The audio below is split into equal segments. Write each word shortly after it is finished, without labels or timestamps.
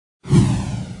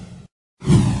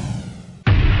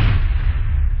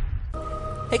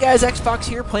Hey guys, Xbox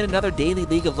here, playing another daily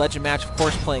League of Legends match, of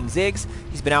course playing Ziggs.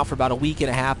 He's been out for about a week and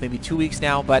a half, maybe 2 weeks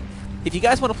now, but if you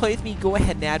guys want to play with me, go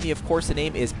ahead and add me. Of course, the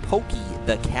name is Pokey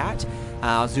the Cat.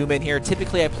 I'll zoom in here.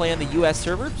 Typically, I play on the US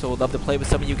server, so I'd love to play with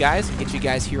some of you guys and get you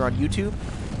guys here on YouTube.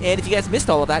 And if you guys missed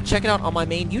all of that, check it out on my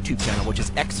main YouTube channel, which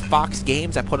is Xbox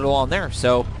Games. I put it all on there,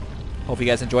 so hope you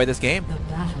guys enjoy this game.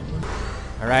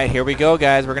 All right, here we go,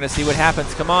 guys. We're going to see what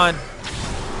happens. Come on.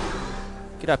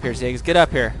 Get up here, Ziggs. Get up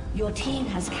here. Your team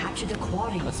has captured a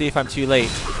quarry. Let's see if I'm too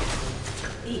late.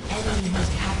 The enemy has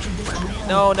captured this island.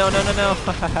 No.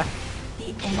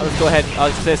 I'll just go ahead.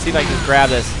 I'll just see if I can just grab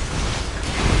this.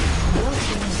 Your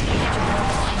team has captured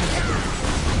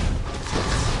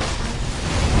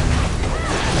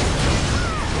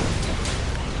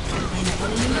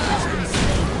an enemy has been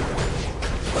slain.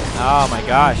 Oh my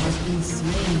gosh. Has been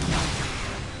slain.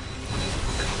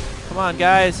 Come on,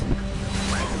 guys.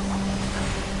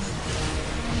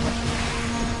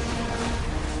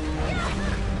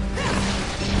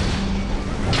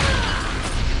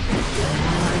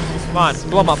 Come on,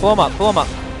 blow him up, blow him up, blow him up.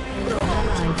 Your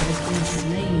ally has been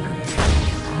slain. You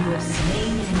have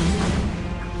slain an enemy.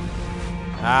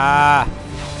 Ah.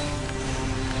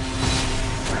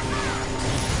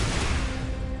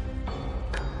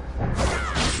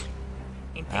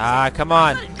 Ah, come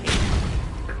on.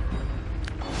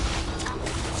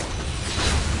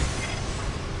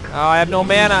 Oh, I have no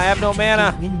mana, I have no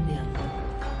mana.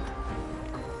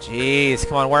 Jeez,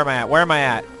 come on, where am I at? Where am I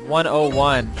at?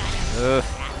 101. Ugh.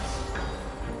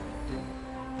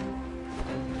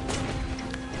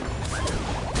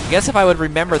 I guess if I would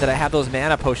remember that I have those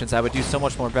mana potions, I would do so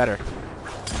much more better.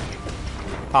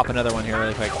 Pop another one here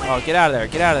really quick. Oh, get out of there,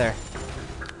 get out of there.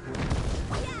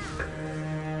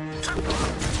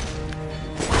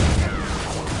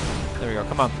 There we go,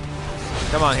 come on.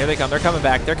 Come on, here they come. They're coming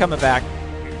back, they're coming back.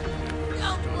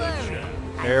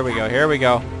 Here we go, here we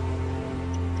go.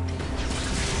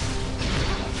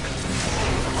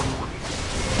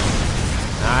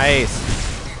 Nice.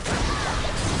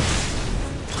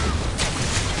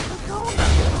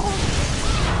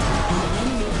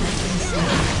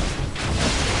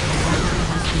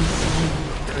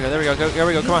 There we go, there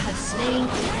we go, come on.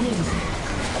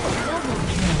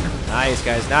 Nice,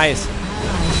 guys, nice.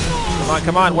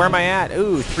 Come on, where am I at?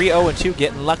 Ooh, 3-0-2,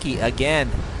 getting lucky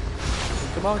again.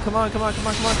 Come on. I'm gonna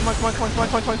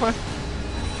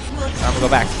go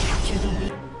back.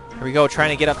 Here we go, trying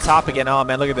to get up top again. Oh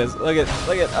man, look at this. Look at.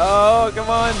 Oh, come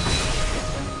on.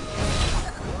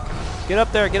 Get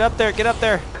up there, get up there, get up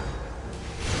there.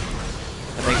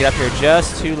 And then get up here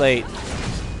just too late.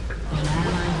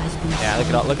 Yeah,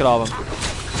 look at all of them.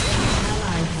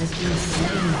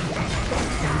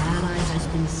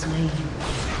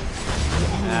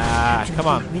 Ah, come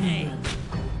on.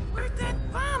 Where'd that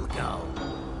bomb go?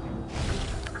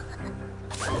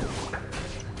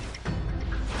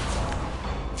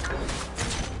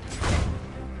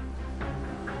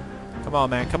 Come on,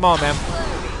 man. Come on, man.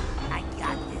 I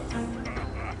got this.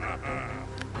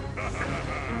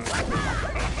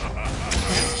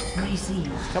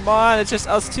 Come on, it's just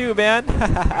us two, man. All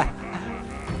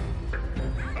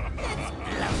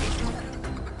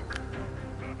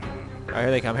right,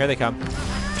 here they come. Here they come.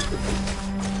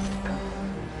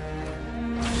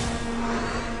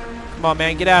 Come on,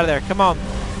 man. Get out of there. Come on.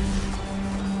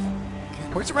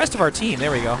 Where's the rest of our team?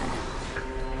 There we go.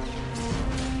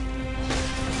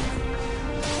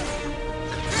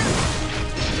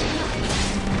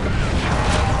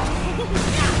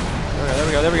 There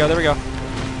we go. There we go. There we go.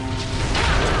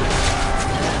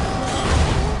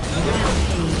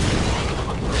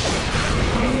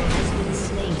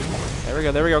 There we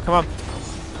go. There we go. Come on.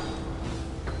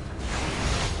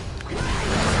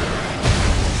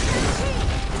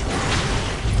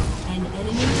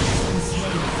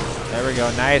 There we go.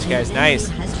 Nice, guys.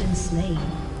 Nice.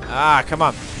 Ah, come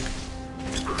on.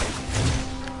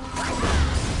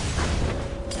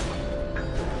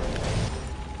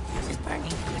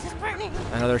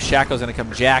 Another Shaco's gonna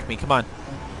come jack me. Come on.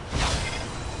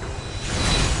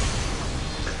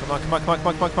 Come on.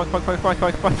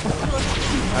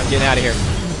 I'm getting out of here.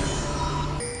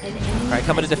 Alright,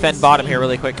 coming to defend bottom here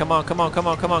really quick. Come on.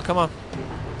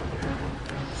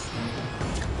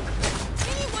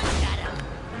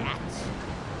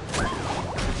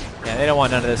 Yeah, they don't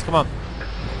want none of this. Come on.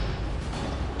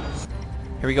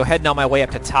 Here we go, heading on my way up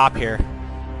to top here.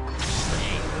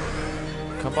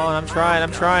 Come on, I'm trying.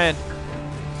 An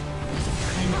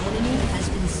enemy has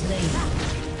been slain.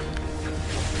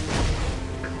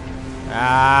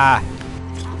 Ah.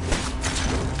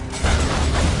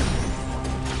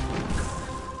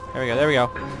 There we go.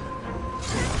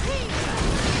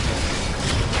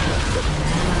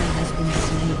 ally has been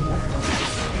slain.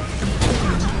 The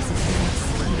enemy is at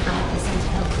 65%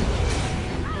 health.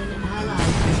 An ally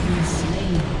has been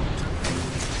slain.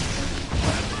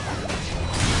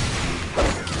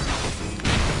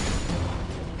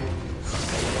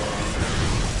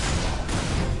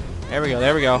 There we go,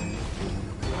 there we go.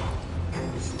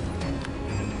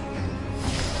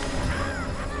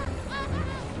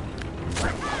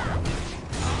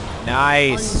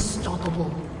 Nice.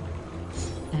 Unstoppable.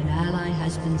 An ally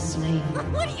has been slain.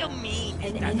 What do you mean?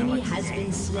 An That's enemy what has you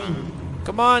been say. slain.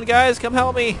 Come on, guys, come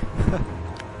help me.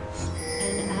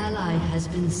 An ally has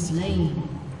been slain.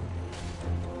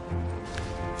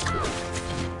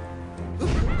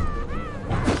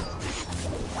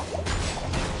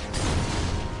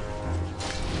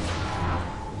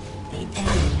 The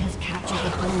enemy has captured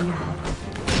the boneyard.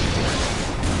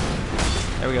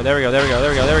 There we go, there we go, there we go, there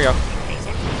we go, there we go.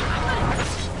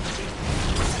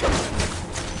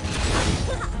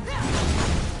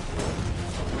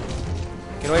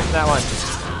 Get away from that one.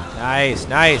 Nice,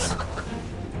 nice.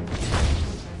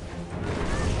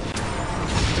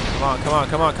 Come on, come on,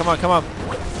 come on, come on, come on. An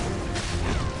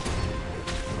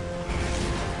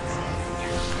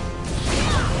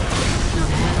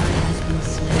ally has been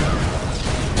slain.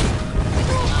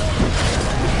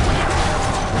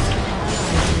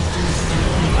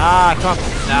 Ah, come on.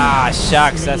 Ah,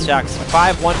 shucks, that shucks.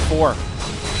 5-1-4.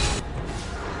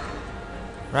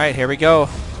 Right, here we go.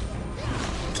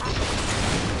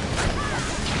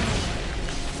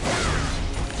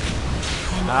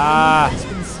 An Ah. enemy has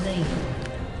been slain.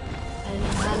 An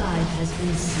ally has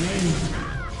been slain.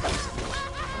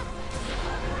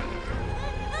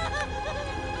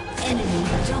 Enemy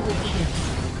double kill.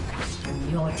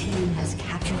 Your team has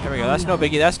captured the There we go. That's no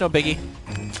boneyard. biggie. That's no biggie.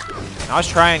 I was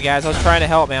trying, guys. I was trying to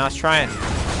help, man. I was trying.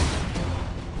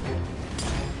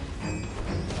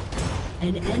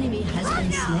 An enemy has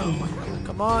been slain.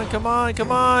 Come on, come on,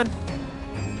 come on.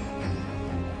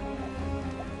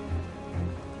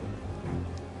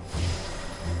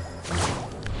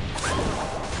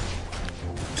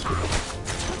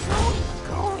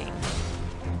 Going.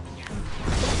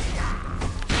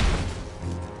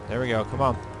 There we go. Come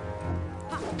on.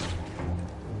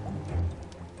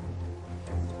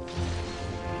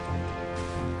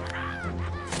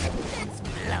 Let's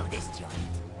blow this joint.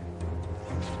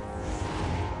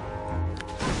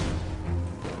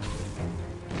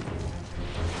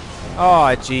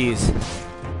 Oh, jeez.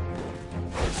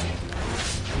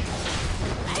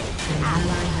 An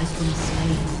ally has been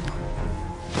slain.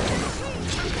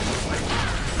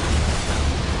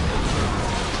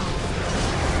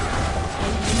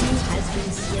 An enemy has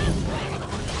been slain.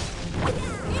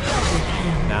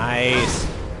 Nice.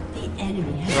 The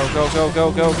enemy has Go, go,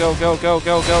 go, go, go, go, go, go,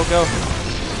 go, go, go.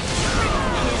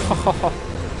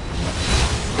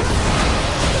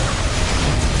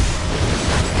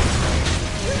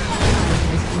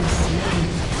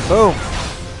 Boom.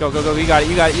 Go, go, go. You got it.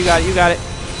 You got it. You got it. You got it.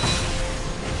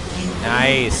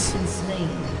 Nice.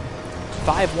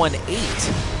 5-1-8.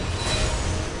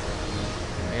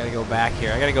 I gotta go back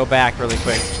here. I gotta go back really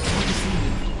quick.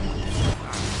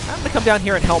 I'm gonna come down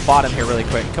here and help bottom here really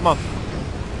quick. Come on.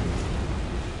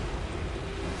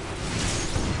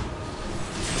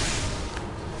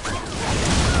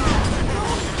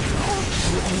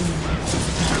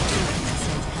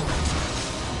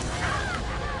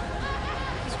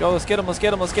 Let's go. Let's get him. Let's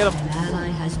get him. Let's get him. An ally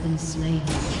has been slain.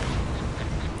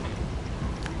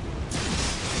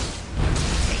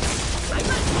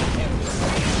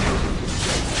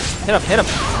 Hit him. Hit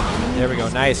him. There we go.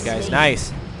 Nice, guys.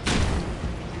 Nice.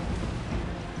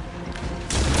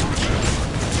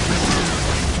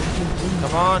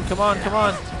 Come on. Come on. Come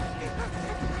on.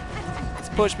 Let's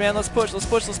push, man. Let's push. Let's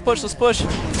push. Let's push. Let's push.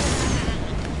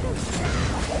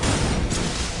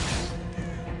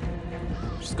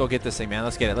 Just go get this thing, man.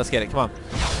 Let's get it. Let's get it. Come on.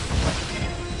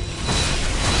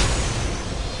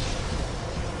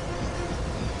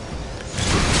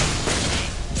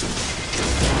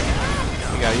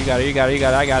 You got it. You got it. You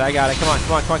got it. I got it. I got it. Come on.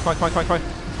 Come on. Come on. Come on. Come on. Come on. Come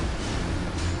on.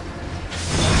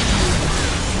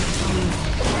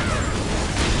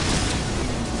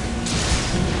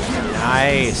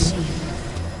 Nice.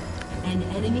 An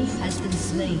enemy has been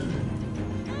slain.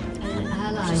 An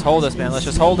ally Just hold has us, man. been Let's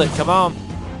just hold it. slain. Come on.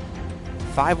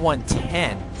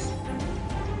 5-1-10.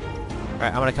 All right,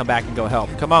 I'm gonna come back and go help.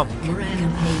 Come on.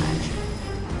 Rampage.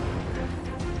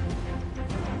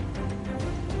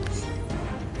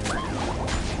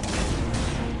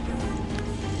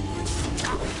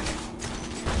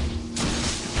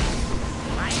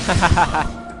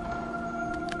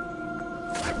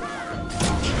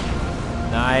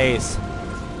 Nice.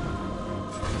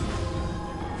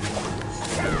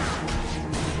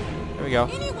 we go.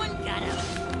 Anyone got a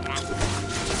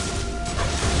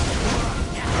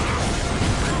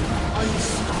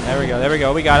There we go. There we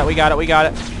go. We got it. We got it. We got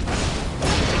it. An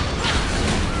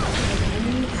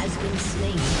enemy has been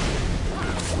slain.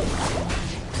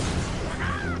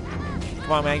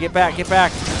 Come on, man. Get back. Get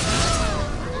back.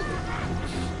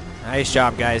 Nice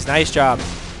job, guys. Nice job.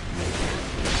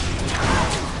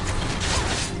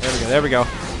 There we go. There we go. All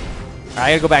right, I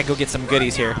gotta go back and go get some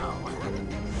goodies here. All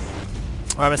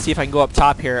right, I'm gonna see if I can go up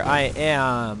top here. I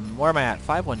am. Where am I at?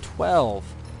 5112.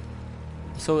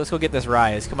 So let's go get this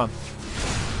rise. Come on.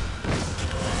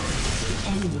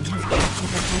 Enemy has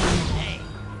captured the enemy.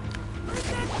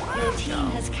 Your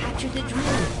team has captured the drill.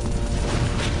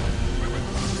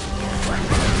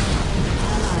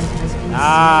 Ally has been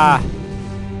Ah.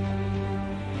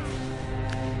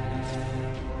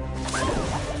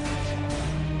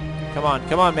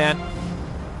 Come on, man.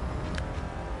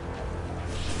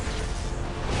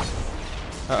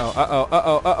 Uh-oh, uh-oh,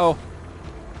 uh-oh, uh-oh.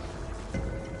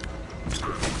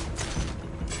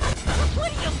 What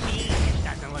do you mean it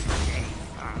doesn't look safe?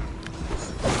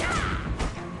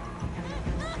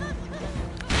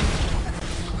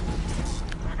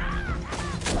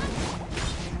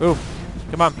 Ooh,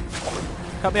 come on.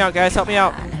 Help me out, guys. Help me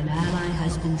out. An ally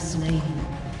has been slain.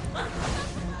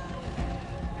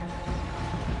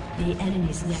 The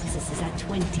enemy's nexus is at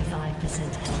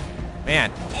 25% health.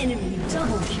 Man. Enemy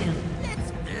double kill.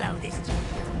 Let's blow this joint.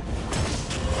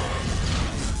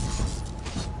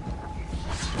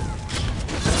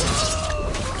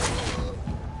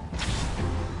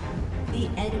 The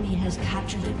enemy has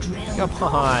captured the drill. Come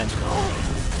on.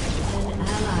 An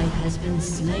ally has been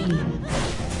slain.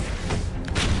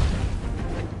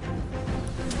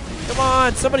 Come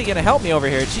on. Somebody gonna help me over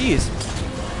here. Jeez.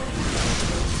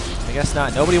 I guess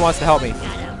not. Nobody wants to help me.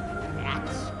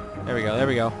 There we go. There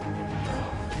we go.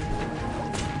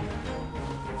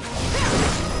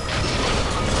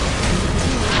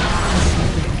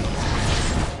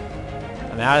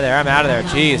 I'm out of there. I'm out of there.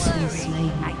 Jeez. Been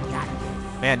slain.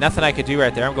 Man, nothing I could do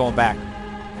right there. I'm going back.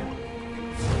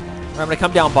 I'm going to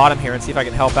come down bottom here and see if I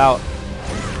can help out.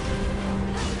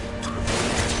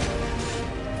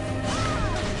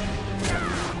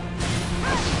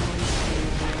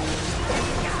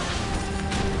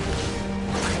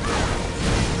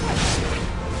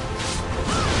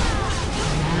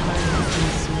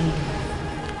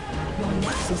 Your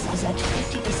nexus is at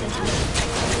 50% health.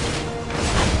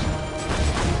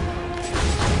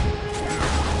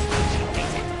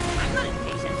 I'm not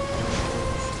impatient.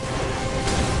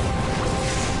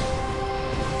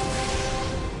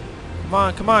 Come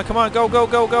on, come on, come on. Go, go,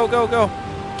 go, go, go, go.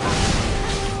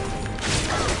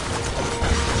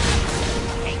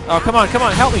 Oh, come on, come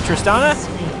on. Help me, Tristana.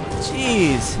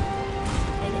 Jeez.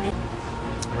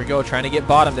 Here we go, trying to get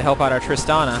bottom to help out our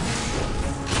Tristana.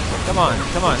 Come on,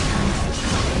 come on.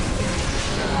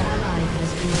 Ally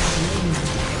has been slain.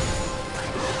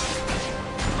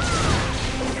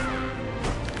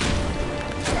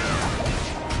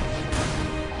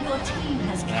 Your team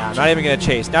has Nah, captured I'm not even going to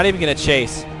chase. Not even going to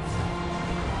chase.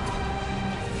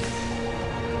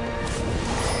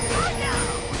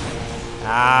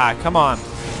 Ah, come on.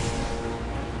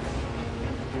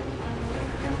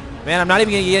 Man, I'm not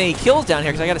even going to get any kills down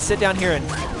here because I got to sit down here and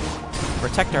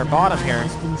protect our bottom here.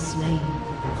 Has been slain.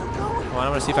 Come on, I'm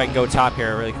going to see if I can go top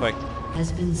here really quick.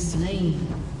 Has been slain.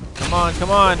 Come on, come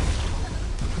on.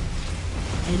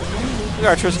 An enemy Look at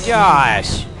our Trist.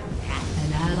 Gosh.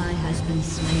 An ally has been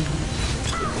slain.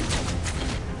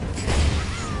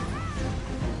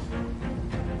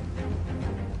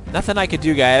 Nothing I could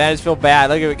do, guys. I just feel bad.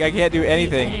 Look, I can't do The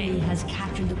anything. enemy has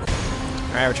captured the All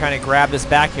right, we're trying to grab this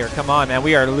back here. Come on, man.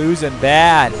 We are losing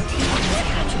bad.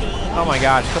 Oh my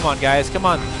gosh. Come on, guys. Come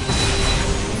on.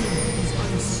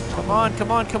 Come on,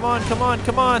 come on, come on, come on,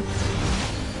 come on.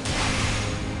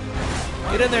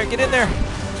 Get in there, get in there.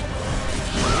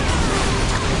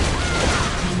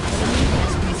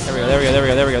 There we go, there we go, there we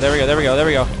go, there we go, there we go, there we go, there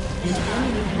we go. An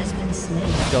enemy has been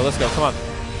slain. Let's go, come on.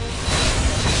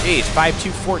 Jeez,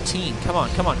 5-2-14. Come on,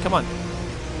 come on, come on.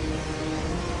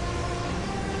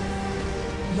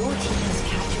 Your team has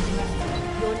captured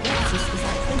the your nexus is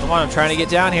at 20%. Come on, I'm trying to get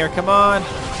down here. Come on. An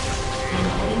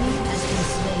enemy has been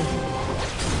slain.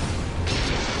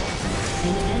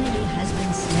 An enemy has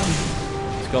been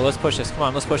slain. Let's go, let's push this. Come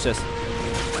on, let's push this.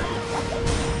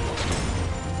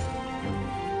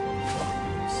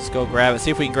 Let's go grab it.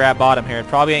 See if we can grab bottom here. It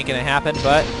probably ain't gonna happen,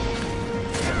 but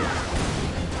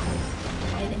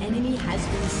An enemy has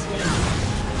been slain. An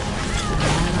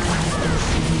ally has been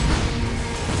slain.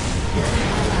 An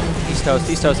ally has he's toast,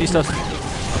 he's toast, he's toast.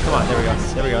 Oh, come on, there we go.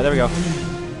 There we go, there we go.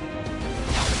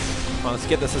 Come on, let's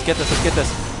get this, let's get this, let's get this.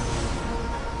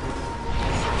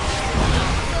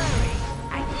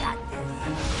 I got this.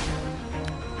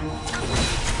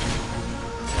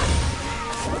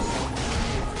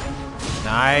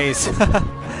 Nice.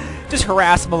 Just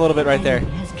harass him a little bit right there.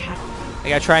 I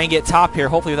gotta try and get top here,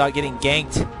 hopefully without getting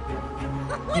ganked.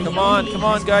 Come on,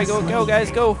 guys, go, guys,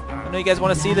 go. I know you guys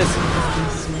want to see this.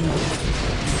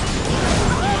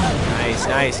 Nice,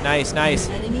 nice, nice, nice.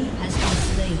 Enemy has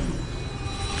been slain.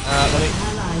 Let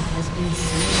Ally has been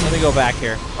slain. me go back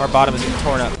here. Our bottom is getting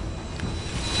torn up.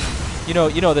 You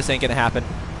know this ain't gonna happen.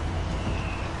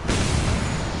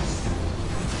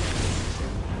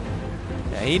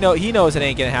 Yeah, he knows it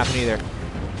ain't gonna happen either.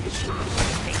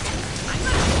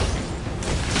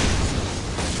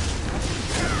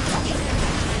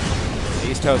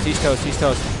 He's toast, he's toast, he's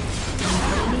toast.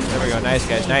 There we go, nice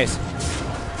guys, nice.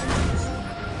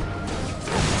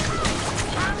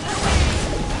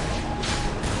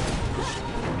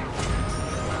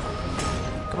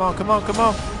 Come on, come on, come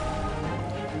on.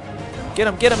 Get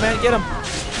him, man, get him.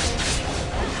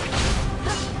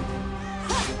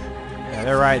 Yeah,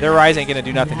 their rise ain't gonna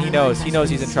do nothing. He knows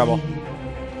he's in trouble.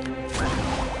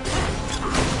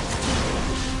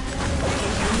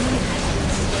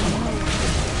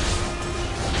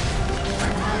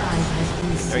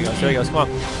 There he goes, there he goes, come on.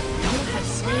 You have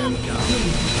slain a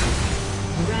enemy.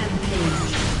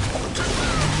 Rampage.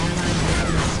 An ally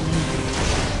has been slain.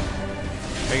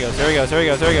 There he goes, there he goes, there he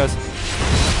goes, there he goes.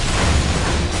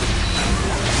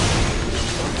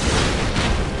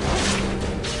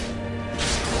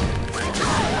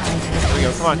 There we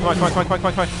go, come on, come on, come on, come on, come on, come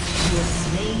on, come on. You have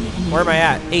slain an enemy. Where am I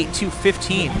at?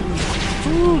 8-2-15.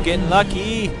 Ooh, getting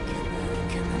lucky. Your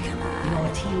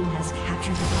team has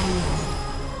captured the bomb.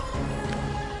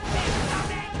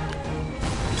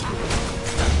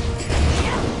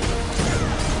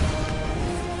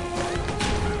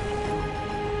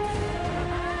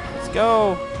 Let's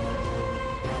go.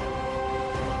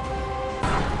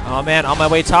 Oh man, on my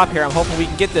way top here. I'm hoping we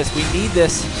can get this. We need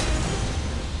this.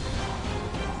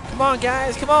 Come on,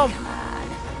 guys, come on.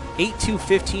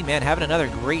 8-2-15, man, having another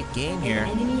great game here. An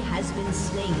enemy has been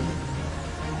slain.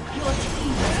 Your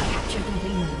team has captured the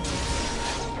lead.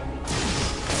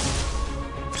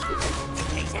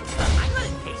 Impatient? I'm not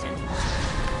impatient.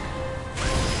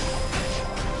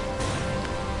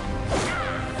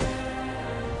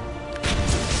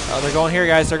 Oh, they're going here,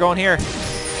 guys. They're going here. An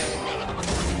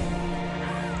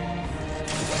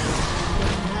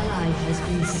ally has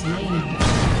been slain.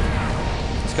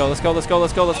 Let's go, let's go, let's go,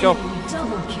 let's go, let's go. Enemy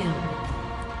double kill.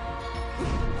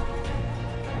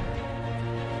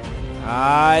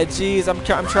 Ah, jeez, I'm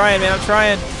trying, man. I'm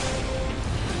trying.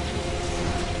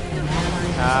 An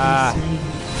ally has Ah. been slain.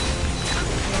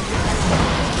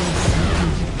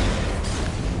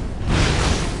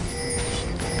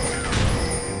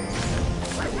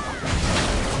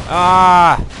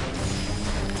 Ah,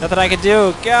 nothing I can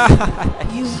do. God.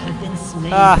 You have been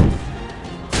slain. Ah.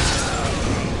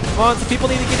 Come on, some people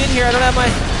need to get in here. I don't have my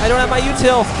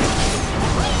util.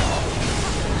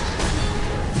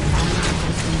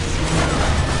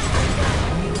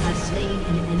 You have slain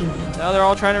an enemy. Now they're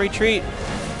all trying to retreat.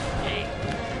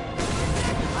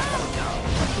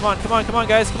 Come on, come on, come on,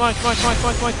 guys. Come on, come on, come on, come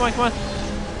on, come on, come on, come on. An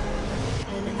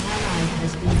ally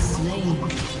has been slain.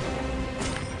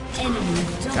 Enemy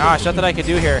double Gosh, nothing I can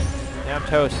do here. Yeah, I'm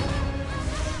toast.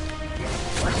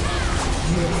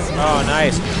 Oh,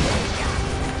 nice.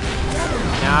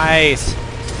 Nice.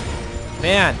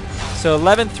 Man, so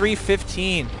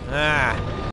 11-3-15. Ah.